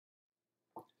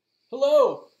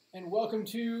Hello, and welcome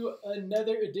to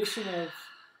another edition of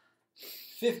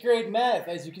 5th grade math.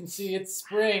 As you can see, it's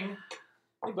spring.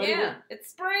 Hey, buddy, it's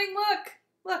spring.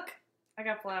 Look. I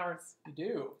got flowers. You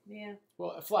do? Yeah.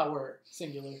 Well, a flower,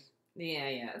 singular.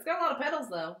 Yeah. It's got a lot of petals,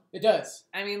 though. It does.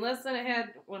 I mean, less than it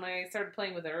had when I started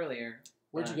playing with it earlier.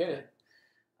 Where'd you get it?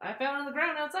 I found it on the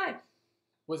ground outside.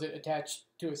 Was it attached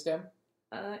to a stem?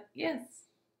 Yes.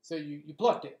 So you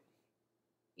plucked it?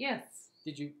 Yes.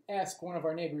 Did you ask one of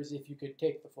our neighbors if you could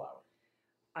take the flower?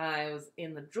 I was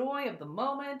in the joy of the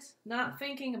moment, not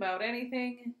thinking about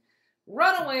anything.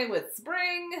 Run away with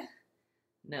spring.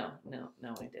 No, I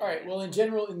didn't. All right, well, in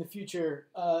general, in the future,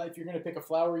 if you're going to pick a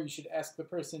flower, you should ask the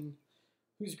person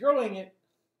who's growing it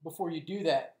before you do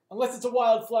that. Unless it's a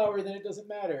wild flower, then it doesn't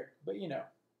matter. But,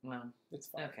 Well, it's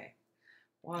fine. Okay.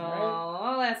 Well,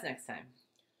 I'll ask next time.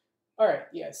 All right,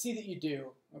 yeah, see that you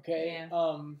do, okay?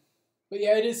 Yeah. But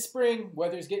yeah, it is spring.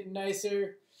 Weather's getting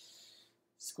nicer.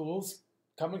 School's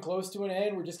coming close to an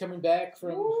end. We're just coming back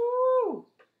from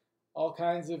all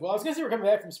kinds of... Well, I was going to say we're coming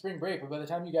back from spring break, but by the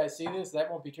time you guys see this,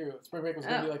 that won't be true. Spring break was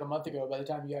going to be like a month ago by the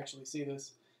time you actually see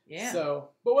this. Yeah. So,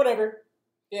 but whatever.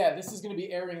 Yeah, this is going to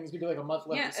be airing. There's going to be like a month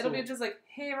left of school. It'll be just like,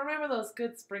 hey, remember those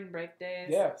good spring break days?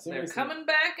 Yeah, seriously. They're coming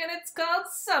back, and it's called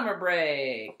summer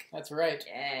break. That's right.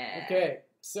 Yeah. Okay,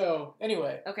 so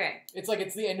anyway. Okay. It's like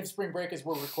it's the end of spring break as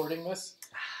we're recording this.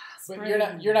 But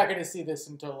Spring. you're not going to see this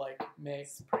until like May.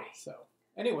 Spring. So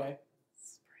anyway.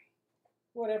 Spring.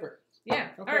 Whatever. Yeah.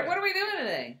 Okay. All right, what are we doing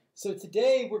today? So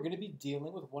today we're going to be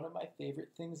dealing with one of my favorite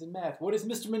things in math. What does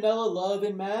Mr. Manella love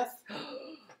in math?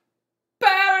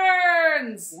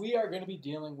 Patterns! We are going to be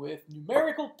dealing with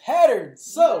numerical patterns.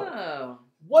 So,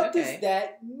 what does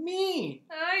that mean?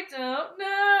 I don't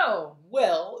know.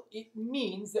 Well, it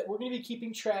means that we're going to be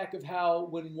keeping track of how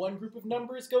when one group of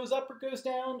numbers goes up or goes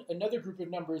down, another group of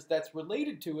numbers that's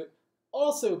related to it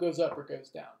also goes up or goes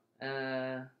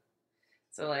down.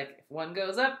 So like, if one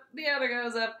goes up, the other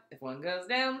goes up. If one goes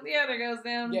down, the other goes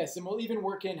down. Yes, and we'll even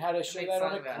work in how to show that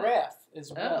on a graph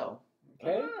as well.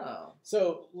 Okay? Oh.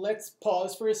 So let's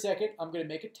pause for a second. I'm going to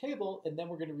make a table, and then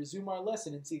we're going to resume our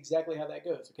lesson and see exactly how that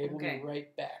goes. Okay? We'll be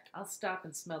right back. I'll stop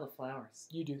and smell the flowers.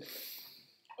 You do that.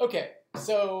 Okay,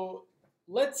 so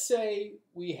let's say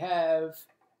we have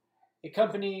a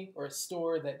company or a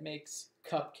store that makes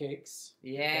cupcakes.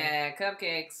 Yeah,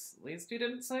 cupcakes. At least you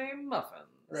didn't say muffins.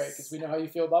 Right, because we know how you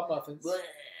feel about muffins.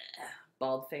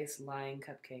 Bald-faced lying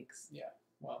cupcakes. Yeah,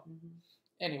 well,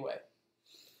 anyway.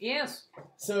 Yes.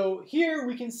 So here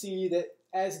we can see that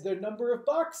as the number of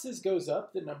boxes goes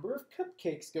up, the number of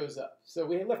cupcakes goes up. So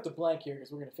we left a blank here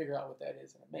because we're going to figure out what that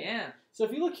is in a minute. Yeah. So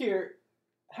if you look here,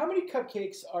 how many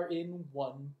cupcakes are in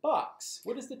one box?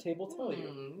 What does the table tell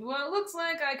you? Well, it looks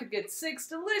like I could get 6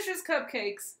 delicious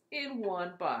cupcakes in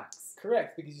one box.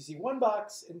 Correct, because you see one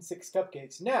box and 6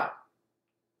 cupcakes. Now,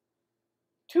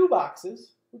 2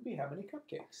 boxes would be how many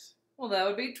cupcakes? Well, that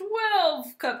would be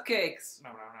 12 cupcakes.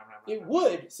 It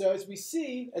would. So as we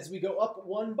see, as we go up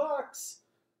one box,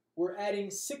 we're adding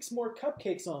 6 more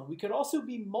cupcakes on. We could also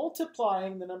be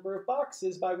multiplying the number of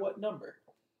boxes by what number?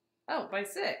 Oh, by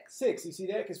 6. 6. You see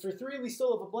that? Because for 3, we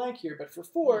still have a blank here. But for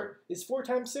 4, is 4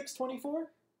 times 6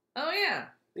 24? Oh, yeah.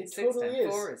 It 6 totally times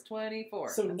is. 4 is 24.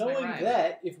 So That's knowing right.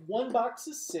 that, if 1 box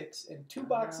is 6, and 2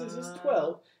 boxes is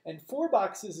 12, and 4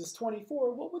 boxes is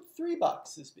 24, what would 3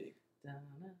 boxes be?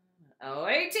 Oh,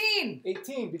 18!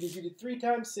 18, because you did 3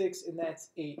 times 6, and that's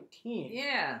 18.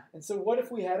 Yeah. And so what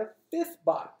if we had a 5th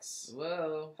box?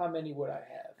 Whoa. How many would I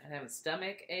have? I'd have a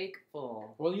stomach ache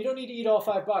full. Well, you don't need to eat all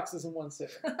 5 boxes in one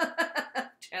sitting.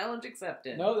 Challenge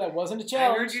accepted. No, that wasn't a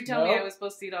challenge. I heard you tell me I was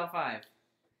supposed to eat all 5.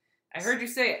 I heard you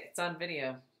say it. It's on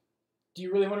video. Do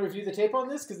you really want to review the tape on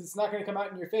this? Because it's not going to come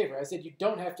out in your favor. I said you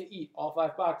don't have to eat all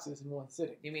 5 boxes in one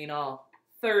sitting. You mean all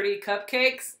 30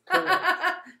 cupcakes?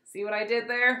 See what I did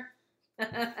there?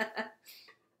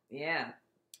 Yeah.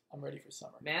 I'm ready for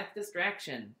summer. Math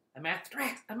distraction. A math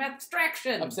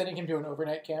distraction. I'm sending him to an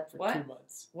overnight camp for 2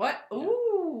 months. What? Yeah.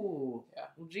 Ooh. Yeah.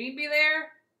 Will Gene be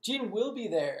there? Gene will be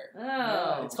there. Oh.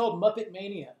 Yeah, it's called Muppet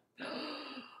Mania.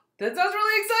 That sounds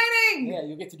really exciting. Yeah,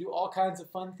 you'll get to do all kinds of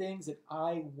fun things, and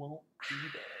I won't be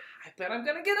there. I bet I'm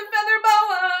going to get a feather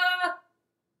boa.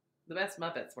 The best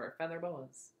Muppets wear feather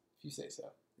boas. If you say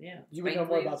so. Yeah. You would know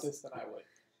more about this than I would.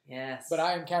 Yes. But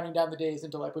I am counting down the days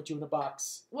until I put you in a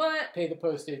box, What? pay the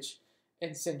postage,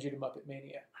 and send you to Muppet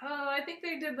Mania. Oh, I think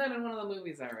they did that in one of the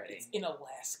movies already. It's in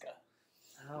Alaska.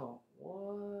 Oh,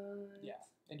 what? Yeah,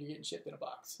 and you're getting shipped in a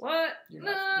box. What? You're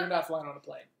not flying on a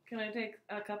plane. Can I take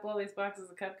a couple of these boxes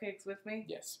of cupcakes with me?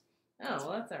 Yes. Oh,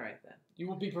 well, that's all right then. You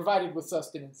will be provided with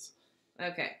sustenance.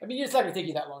 Okay. I mean, it's not going to take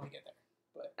you that long to get there.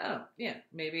 But Oh, yeah,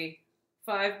 maybe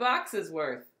 5 boxes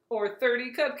worth. Or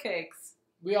 30 cupcakes.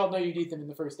 We all know you'd eat them in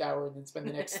the first hour and then spend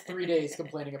the next 3 days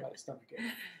complaining about a stomachache.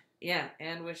 Yeah,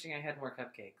 and wishing I had more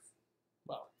cupcakes.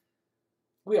 Well,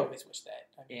 we always wish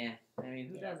that. Yeah, I mean,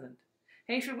 who doesn't?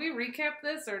 Hey, should we recap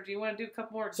this, or do you want to do a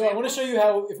couple more examples? So I want to show you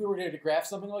how, if we were to graph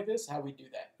something like this, how we do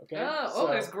that, okay?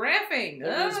 There's graphing.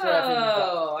 There is graphing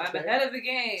involved, I'm ahead of the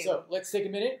game. So let's take a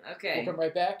minute. Okay. We'll come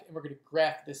right back, and we're going to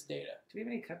graph this data. Do we have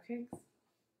any cupcakes?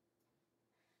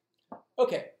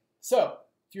 Okay, so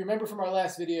if you remember from our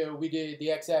last video, we did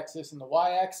the x-axis and the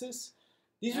y-axis.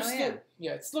 These are still,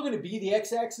 it's still going to be the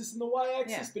x-axis and the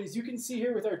y-axis, but as you can see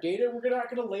here with our data, we're not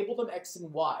going to label them x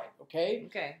and y, okay?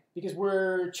 Okay. Because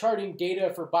we're charting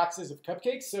data for boxes of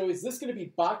cupcakes. So is this going to be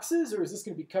boxes or is this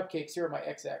going to be cupcakes here on my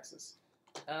x-axis?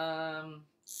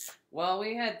 Well,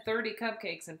 we had 30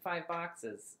 cupcakes in 5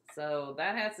 boxes, so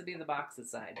that has to be the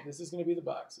boxes side. This is going to be the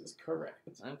boxes, correct.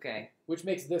 Okay. Which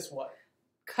makes this what?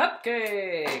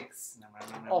 Cupcakes!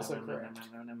 Also correct.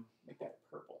 Make that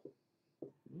purple.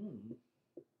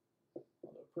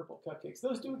 Purple cupcakes.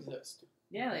 Those do exist.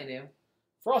 Yeah, they do.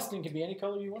 Frosting can be any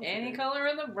color you want. Any color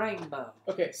in the rainbow.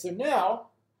 Okay, so now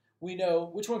we know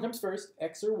which one comes first,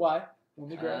 X or Y, when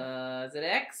we graph. Is it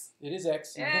X? It is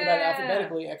X. If you think about it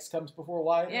alphabetically, X comes before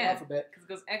Y in the alphabet. Because it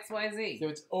goes X, Y, Z. So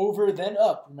it's over, then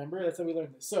up. Remember? That's how we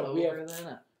learned this. So we have over, then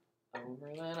up.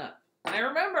 Over, then up. I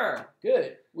remember.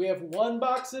 Good. We have 1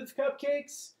 box of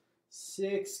cupcakes,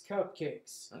 6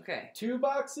 cupcakes. Okay. 2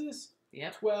 boxes,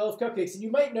 Yep. 12 cupcakes. And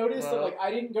you might notice that, like,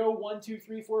 I didn't go 1, 2,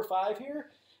 3, 4, 5 here.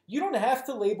 You don't have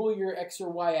to label your X or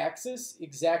Y axis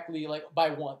exactly, like, by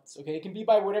ones, okay? It can be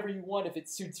by whatever you want if it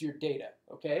suits your data,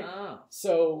 okay? Oh.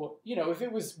 So, you know, if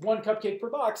it was 1 cupcake per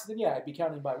box, then yeah, I'd be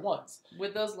counting by ones.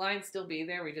 Would those lines still be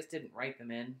there? We just didn't write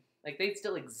them in. Like, they'd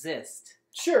still exist.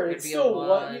 Sure, it's still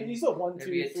one. You still have 1,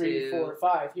 2, 3, 4,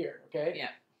 5 here, okay? Yeah.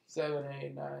 7,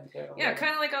 8, 9, 10, 11. Yeah,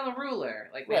 kind of like on the ruler.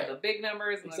 Like, we have the big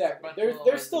numbers and exactly.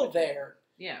 they're still there.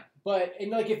 Yeah. But, and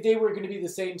like, if they were going to be the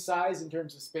same size in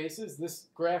terms of spaces, this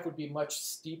graph would be much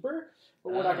steeper.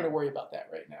 But we're not going to worry about that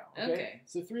right now. Okay.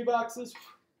 So 3 boxes.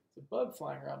 There's a bug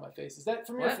flying around my face. Is that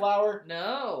from your flower?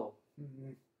 No.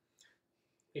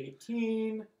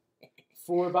 18.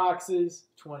 4 boxes.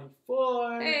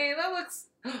 24. Hey, that looks...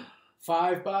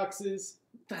 5 boxes.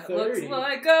 That 30. looks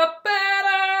like a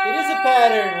pattern! It is a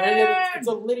pattern, right? It's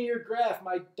a linear graph.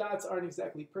 My dots aren't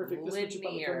exactly perfect.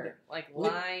 Linear, like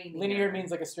line. Linear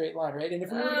means like a straight line, right? And if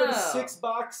we were to go to 6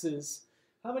 boxes,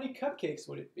 how many cupcakes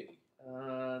would it be?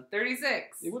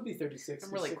 36. It would be 36.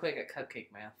 I'm really quick at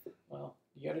cupcake math. Well,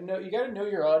 you gotta know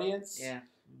your audience. Yeah.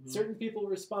 Certain people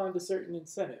respond to certain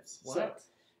incentives. What? So,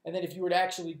 and then if you were to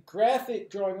actually graph it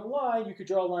drawing a line, you could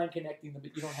draw a line connecting them,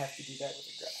 but you don't have to do that with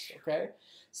a graph, okay?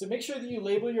 So make sure that you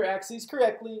label your axes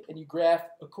correctly and you graph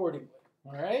accordingly,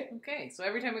 all right? Okay, so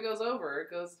every time it goes over, it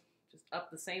goes just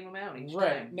up the same amount each time.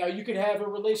 Right. Now, you could have a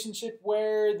relationship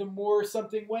where the more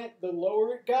something went, the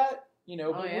lower it got, you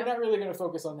know, but we're not really going to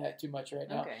focus on that too much right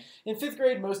now. Okay. In 5th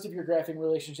grade, most of your graphing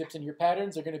relationships and your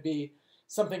patterns are going to be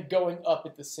something going up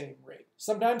at the same rate.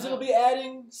 Sometimes it'll be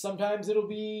adding, sometimes it'll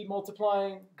be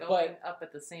multiplying. Going up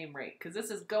at the same rate, because this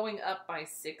is going up by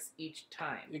 6 each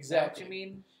time. Exactly. Is that what you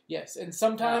mean? Yes, and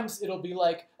sometimes it'll be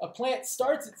like a plant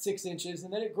starts at 6 inches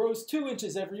and then it grows 2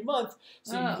 inches every month.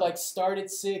 So you like start at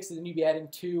 6 and then you'd be adding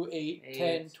 2, 8,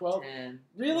 10, 12. 10,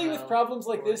 really, 12, with problems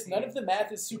like 14, this, none of the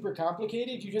math is super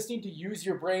complicated. You just need to use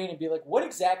your brain and be like, what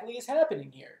exactly is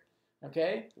happening here?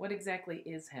 Okay? What exactly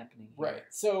is happening here? Right.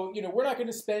 So, you know, we're not going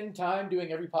to spend time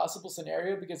doing every possible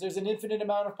scenario because there's an infinite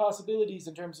amount of possibilities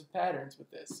in terms of patterns with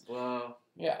this. Whoa.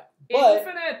 Yeah. But,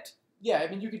 infinite! Yeah, I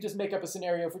mean, you could just make up a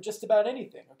scenario for just about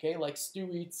anything, okay? Like Stu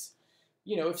eats,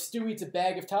 you know, if Stu eats a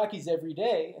bag of Takis every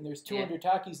day and there's 200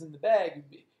 Takis in the bag, it'd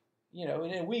be, you know,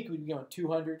 in a week we'd be going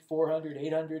 200, 400,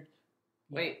 800.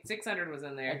 Wait, 600 was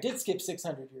in there. I did skip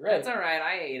 600, you're right. That's all right,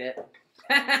 I ate it.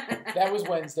 That was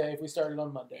Wednesday if we started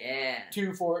on Monday. Yeah.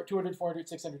 200, 400,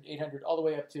 600, 800, all the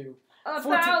way up to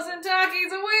 1,000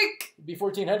 Takis a week! It'd be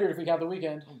 1,400 if we count the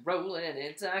weekend. Rolling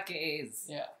in Takis.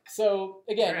 Yeah. So,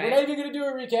 again, we're not even going to do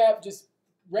a recap. Just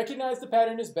recognize the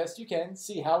pattern as best you can.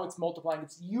 See how it's multiplying.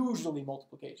 It's usually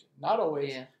multiplication. Not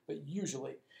always, but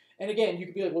usually. And again, you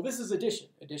could be like, well, this is addition.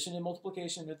 Addition and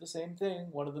multiplication are the same thing.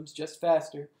 One of them's just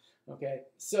faster. Okay.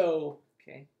 So,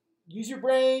 use your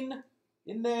brain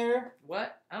in there.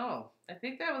 What? Oh, I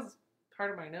think that was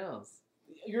part of my nose.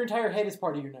 Your entire head is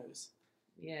part of your nose.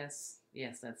 Yes.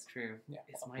 Yes, that's true. Yeah.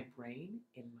 Is my brain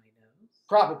in my nose?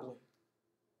 Probably.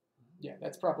 Yeah,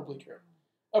 that's probably true.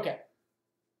 Okay.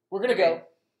 We're going to go.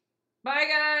 Bye,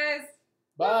 guys.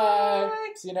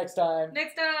 Bye. See you next time.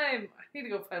 Next time. I need to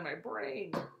go find my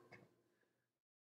brain.